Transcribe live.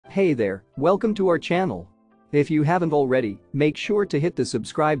Hey there, welcome to our channel. If you haven't already, make sure to hit the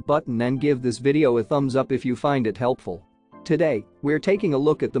subscribe button and give this video a thumbs up if you find it helpful. Today, we're taking a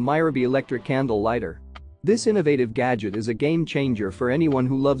look at the MEIRUBY Electric Candle Lighter. This innovative gadget is a game changer for anyone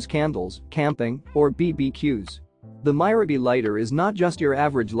who loves candles, camping, or BBQs. The MEIRUBY lighter is not just your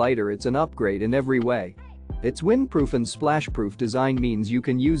average lighter, it's an upgrade in every way. Its windproof and splashproof design means you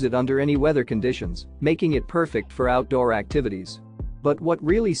can use it under any weather conditions, making it perfect for outdoor activities. But what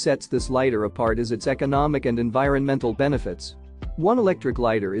really sets this lighter apart is its economic and environmental benefits. One electric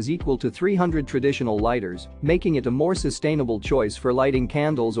lighter is equal to 300 traditional lighters, making it a more sustainable choice for lighting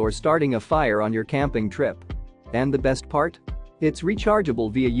candles or starting a fire on your camping trip. And the best part? It's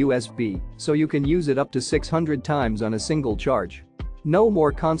rechargeable via USB, so you can use it up to 600 times on a single charge. No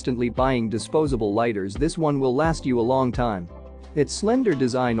more constantly buying disposable lighters, this one will last you a long time. Its slender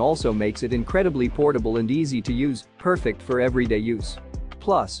design also makes it incredibly portable and easy to use, perfect for everyday use.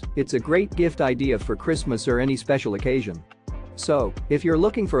 Plus, it's a great gift idea for Christmas or any special occasion. So, if you're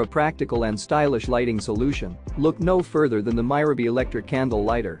looking for a practical and stylish lighting solution, look no further than the MEIRUBY Electric Candle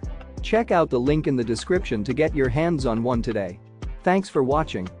Lighter. Check out the link in the description to get your hands on one today. Thanks for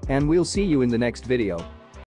watching, and we'll see you in the next video.